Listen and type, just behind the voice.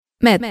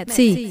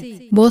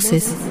Sí,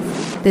 voces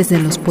desde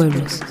los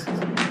pueblos.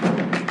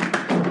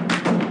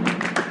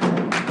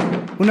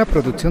 Una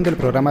producción del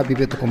programa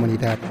Vive tu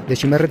Comunidad, de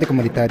Chimerrete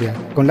Comunitaria,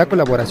 con la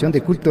colaboración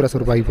de Cultura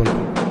Survival.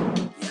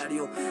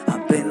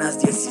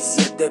 Apenas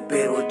 17,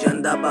 pero ya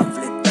andaba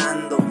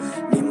fletando.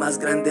 Mi más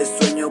grande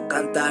sueño,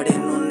 cantar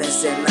en un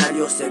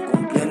escenario, se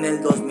cumplió en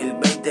el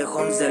 2020.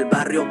 Homes del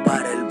barrio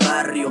para el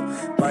barrio.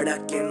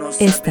 Para que no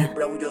Esta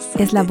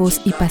es la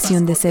voz y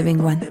pasión de Seven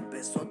One,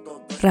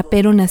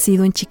 rapero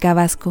nacido en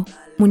Chicabasco,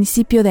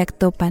 municipio de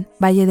Actopan,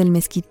 Valle del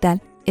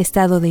Mezquital,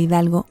 estado de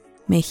Hidalgo,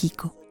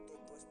 México.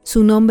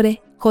 Su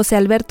nombre, José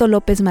Alberto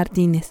López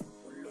Martínez,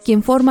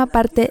 quien forma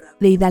parte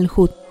de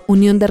Hidalhut,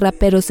 Unión de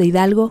Raperos de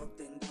Hidalgo,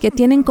 que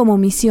tienen como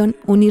misión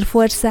unir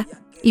fuerza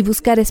y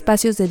buscar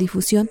espacios de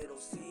difusión,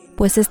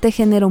 pues este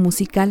género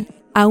musical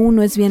aún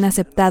no es bien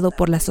aceptado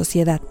por la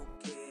sociedad.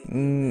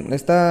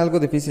 Está algo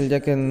difícil, ya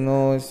que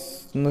no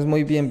es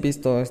muy bien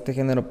visto este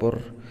género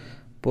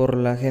por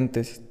la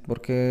gente,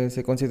 porque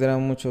se considera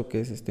mucho que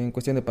es en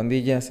cuestión de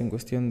pandillas, en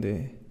cuestión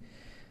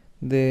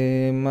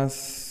de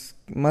más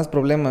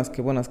problemas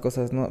que buenas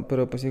cosas, ¿no?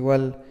 Pero pues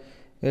igual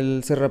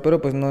el ser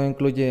rapero pues no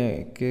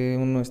incluye que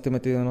uno esté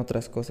metido en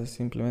otras cosas,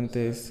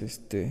 simplemente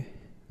es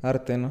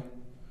arte, ¿no?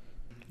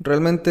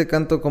 Realmente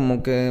canto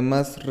como que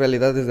más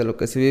realidades de lo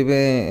que se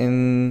vive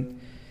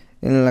en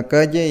la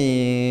calle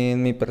y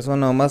en mi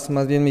persona, o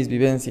más bien mis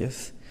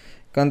vivencias.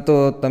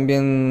 Canto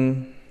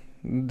también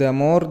de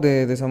amor,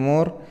 de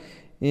desamor,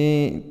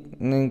 y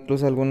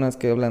incluso algunas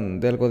que hablan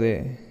de algo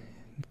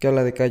que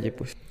habla de calle,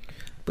 pues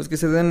que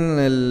se den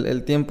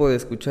el tiempo de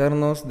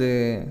escucharnos,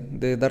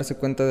 de darse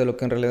cuenta de lo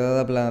que en realidad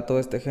habla todo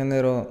este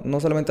género.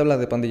 No solamente habla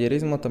de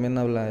pandillerismo, también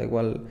habla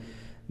igual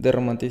de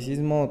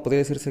romanticismo, podría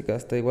decirse que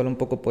hasta igual un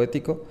poco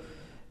poético.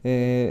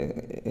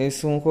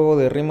 Es un juego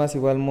de rimas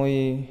igual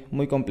muy,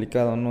 muy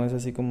complicado, no es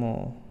así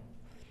como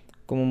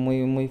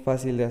muy, muy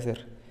fácil de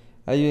hacer.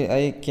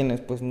 Hay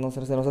quienes pues no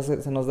se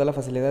nos da la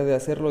facilidad de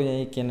hacerlo, y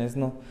hay quienes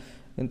no.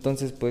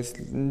 Entonces pues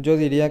yo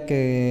diría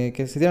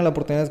que se dieran la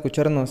oportunidad de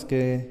escucharnos,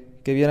 que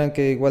vieran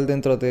que igual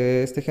dentro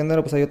de este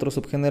género pues hay otros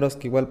subgéneros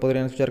que igual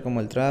podrían escuchar,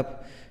 como el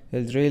trap,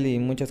 el drill y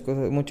muchas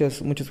cosas,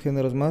 muchos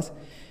géneros más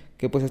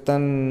que pues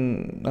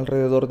están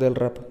alrededor del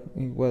rap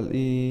igual,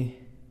 y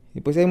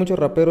pues hay muchos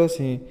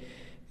raperos y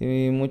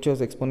muchos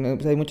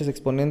exponentes, hay muchos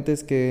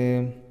exponentes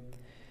que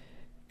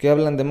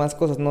hablan de más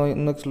cosas, no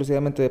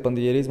exclusivamente de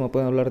pandillerismo.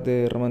 Pueden hablar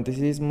de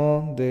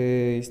romanticismo,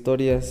 de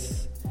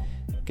historias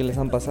que les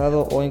han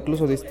pasado, o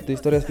incluso de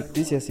historias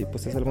ficticias, y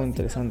pues es algo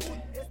interesante,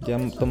 ya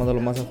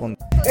tomándolo más a fondo.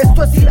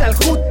 Esto es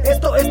Hidalhut,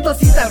 esto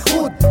es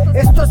Hidalhut,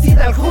 esto es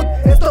Hidalhut,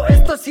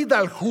 esto es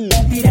Hidalhut.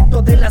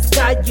 Directo de las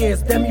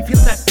calles de mi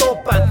fiesta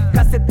Actopan.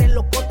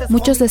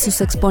 Muchos de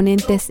sus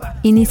exponentes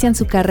inician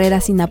su carrera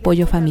sin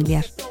apoyo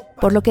familiar,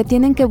 por lo que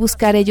tienen que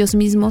buscar ellos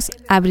mismos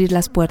abrir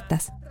las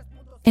puertas,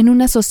 en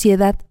una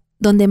sociedad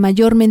donde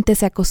mayormente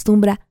se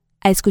acostumbra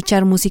a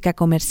escuchar música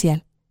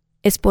comercial.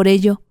 Es por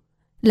ello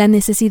la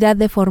necesidad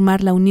de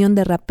formar la Unión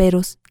de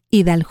Raperos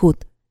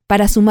Hidalhut,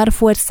 para sumar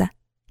fuerza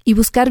y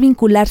buscar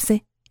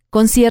vincularse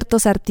con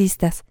ciertos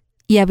artistas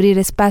y abrir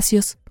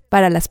espacios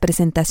para las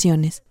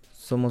presentaciones.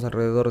 Somos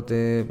alrededor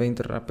de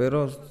 20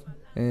 raperos.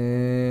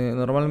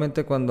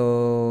 Normalmente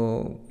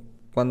cuando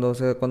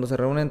se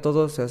reúnen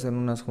todos, se hacen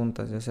unas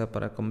juntas, ya sea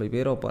para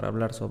convivir o para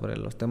hablar sobre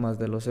los temas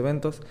de los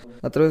eventos.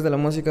 A través de la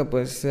música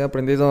pues he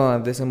aprendido a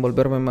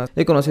desenvolverme más.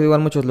 He conocido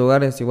igual muchos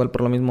lugares, igual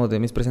por lo mismo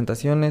de mis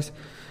presentaciones.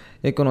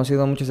 He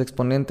conocido a muchos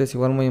exponentes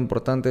igual muy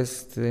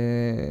importantes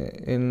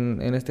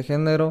en este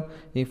género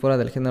y fuera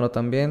del género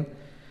también.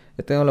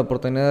 He tenido la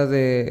oportunidad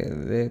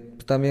de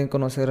también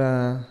conocer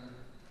a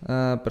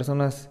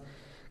personas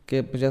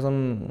que pues ya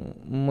son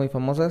muy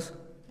famosas,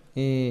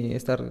 y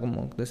estar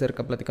como de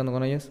cerca platicando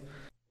con ellos.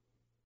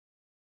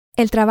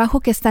 El trabajo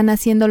que están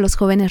haciendo los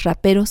jóvenes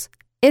raperos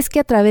es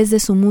que a través de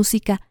su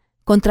música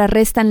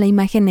contrarrestan la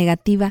imagen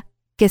negativa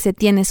que se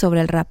tiene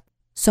sobre el rap.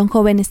 Son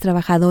jóvenes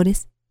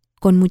trabajadores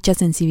con mucha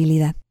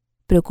sensibilidad,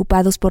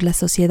 preocupados por la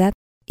sociedad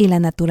y la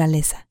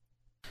naturaleza.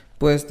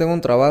 Pues tengo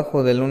un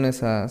trabajo de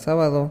lunes a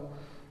sábado.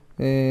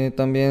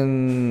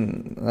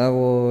 También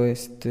hago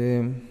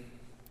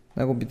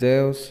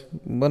videos,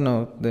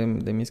 bueno,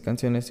 de mis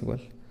canciones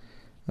igual.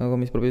 Hago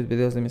mis propios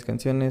videos de mis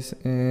canciones.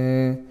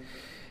 En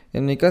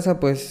mi casa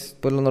pues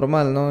lo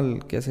normal, ¿no?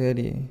 El quehacer,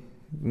 y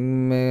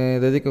me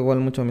dedico igual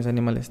mucho a mis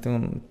animales.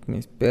 Tengo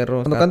mis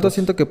perros. Cuando canto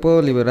siento que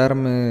puedo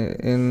liberarme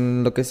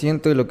en lo que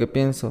siento y lo que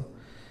pienso.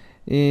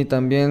 Y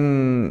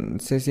también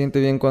se siente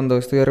bien cuando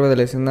estoy arriba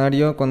del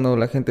escenario, cuando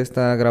la gente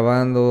está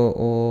grabando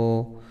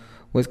o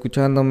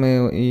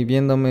escuchándome y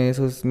viéndome.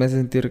 Eso me hace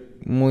sentir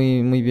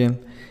muy, muy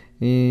bien.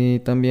 Y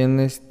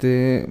también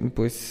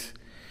pues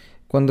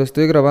cuando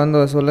estoy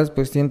grabando a solas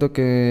pues siento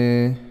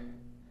que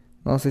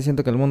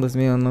el mundo es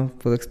mío, ¿no?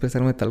 Puedo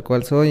expresarme tal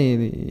cual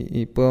soy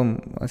y puedo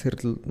hacer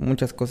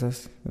muchas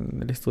cosas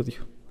en el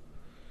estudio.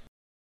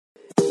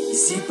 Y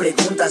si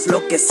preguntas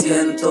lo que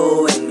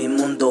siento, en mi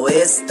mundo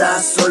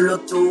estás solo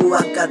tú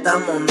a cada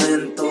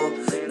momento.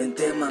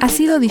 Ha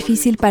sido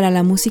difícil para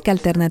la música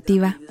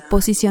alternativa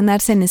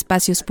posicionarse en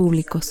espacios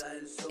públicos.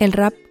 El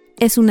rap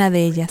es una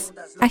de ellas.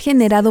 Ha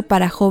generado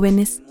para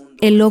jóvenes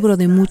el logro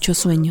de muchos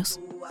sueños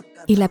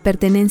y la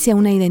pertenencia a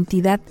una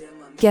identidad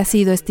que ha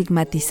sido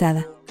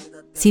estigmatizada.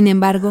 Sin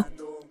embargo,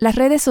 las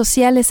redes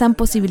sociales han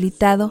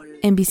posibilitado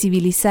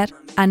visibilizar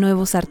a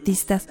nuevos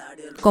artistas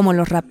como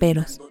los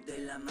raperos.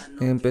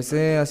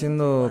 Empecé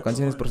haciendo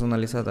canciones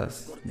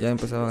personalizadas, ya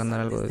empezaba a ganar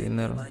algo de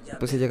dinero.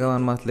 Pues sí,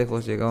 llegaban más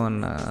lejos,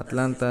 llegaban a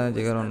Atlanta,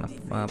 llegaron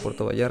a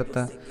Puerto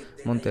Vallarta,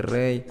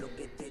 Monterrey,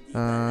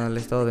 al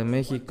Estado de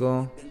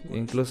México,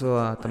 incluso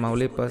a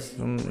Tamaulipas,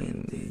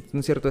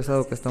 un cierto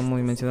estado que está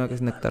muy mencionado que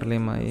es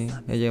Nectarlima, y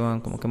ya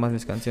llevan como que más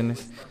mis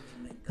canciones.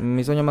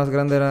 Mi sueño más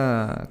grande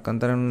era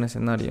cantar en un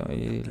escenario,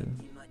 y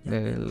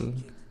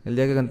el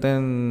día que canté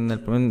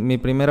en mi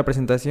primera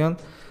presentación,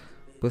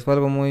 pues fue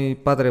algo muy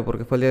padre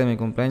porque fue el día de mi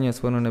cumpleaños,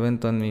 fue en un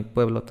evento en mi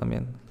pueblo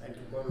también.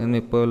 En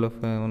mi pueblo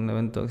fue un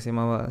evento que se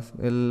llamaba,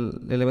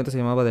 el evento se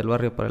llamaba Del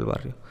Barrio para el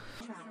Barrio.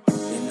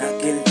 En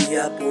aquel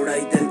día por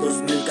ahí del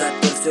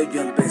 2014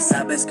 yo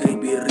empezaba a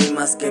escribir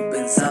rimas que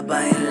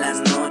pensaba en las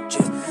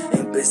noches.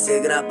 Empecé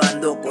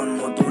grabando con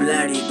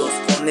modular y 2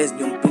 fones,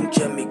 ni un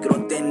pinche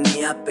micro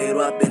tenía,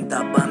 pero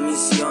aventaba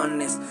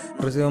misiones.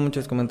 Recibo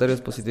muchos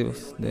comentarios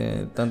positivos,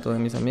 tanto de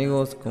mis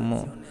amigos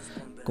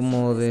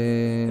como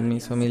de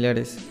mis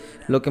familiares.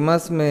 Lo que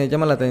más me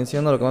llama la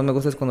atención o lo que más me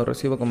gusta es cuando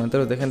recibo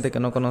comentarios de gente que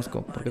no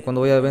conozco, porque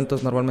cuando voy a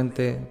eventos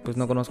normalmente pues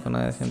no conozco a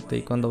nada de gente,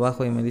 y cuando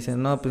bajo y me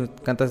dicen, no, pues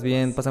cantas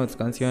bien, pásame tus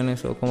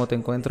canciones o cómo te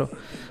encuentro,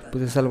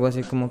 pues es algo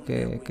así como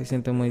que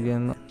siento muy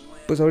bien, ¿no?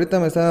 Pues ahorita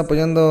me están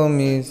apoyando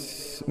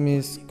mis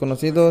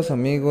conocidos,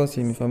 amigos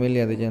y mi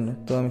familia de lleno.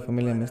 Toda mi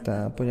familia me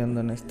está apoyando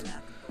en esto.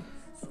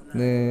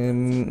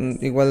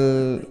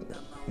 Igual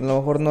a lo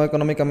mejor no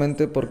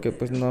económicamente porque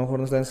pues a lo mejor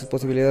no están en sus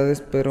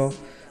posibilidades, pero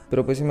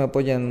pues sí me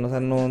apoyan, o sea,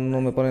 no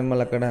me ponen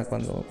mala cara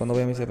cuando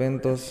voy a mis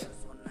eventos.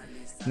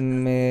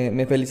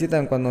 Me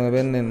felicitan cuando me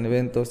ven en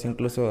eventos,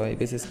 incluso hay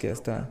veces que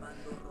hasta,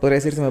 podría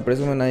decir, se me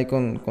presumen ahí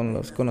con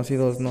los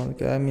conocidos, ¿no?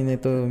 Que mi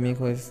nieto, mi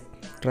hijo es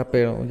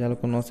rapero, ya lo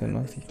conocen, ¿no?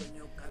 Así.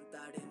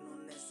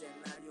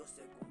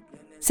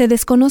 Se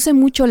desconoce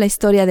mucho la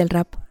historia del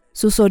rap.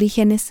 Sus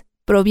orígenes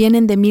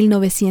provienen de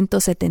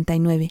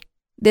 1979,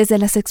 desde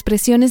las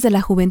expresiones de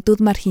la juventud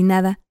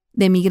marginada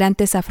de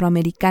migrantes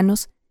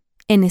afroamericanos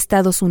en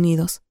Estados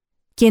Unidos,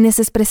 quienes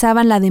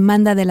expresaban la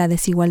demanda de la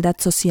desigualdad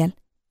social,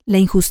 la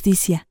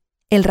injusticia,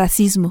 el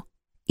racismo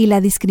y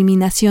la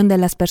discriminación de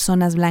las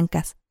personas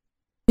blancas.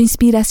 Su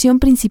inspiración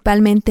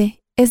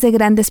principalmente es de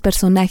grandes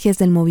personajes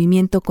del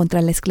movimiento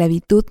contra la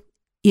esclavitud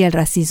y el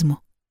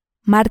racismo,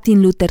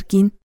 Martin Luther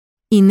King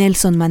y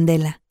Nelson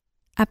Mandela.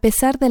 A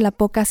pesar de la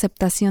poca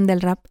aceptación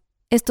del rap,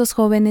 estos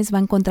jóvenes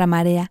van contra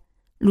marea,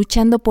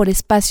 luchando por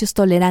espacios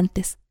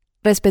tolerantes,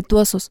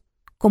 respetuosos,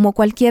 como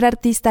cualquier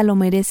artista lo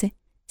merece,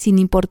 sin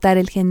importar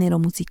el género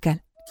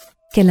musical.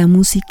 Que la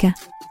música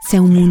sea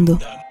un mundo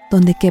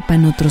donde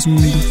quepan otros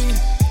mundos.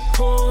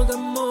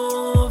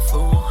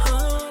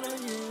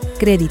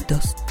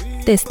 Créditos.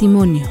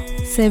 Testimonio.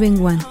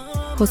 7-One.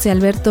 José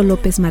Alberto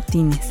López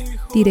Martínez.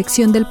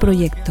 Dirección del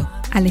proyecto.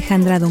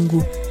 Alejandra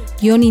Dongú.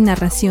 Guión y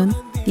narración.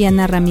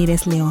 Diana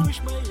Ramírez León.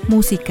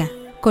 Música.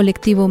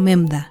 Colectivo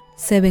Memda.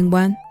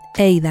 7-One.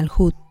 Eidal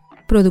Hood.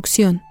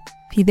 Producción.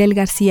 Fidel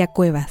García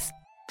Cuevas.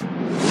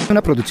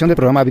 Una producción del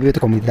programa Vive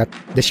tu Comunidad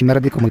de Chimera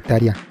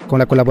Comunitaria, con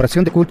la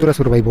colaboración de Cultura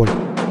Survival.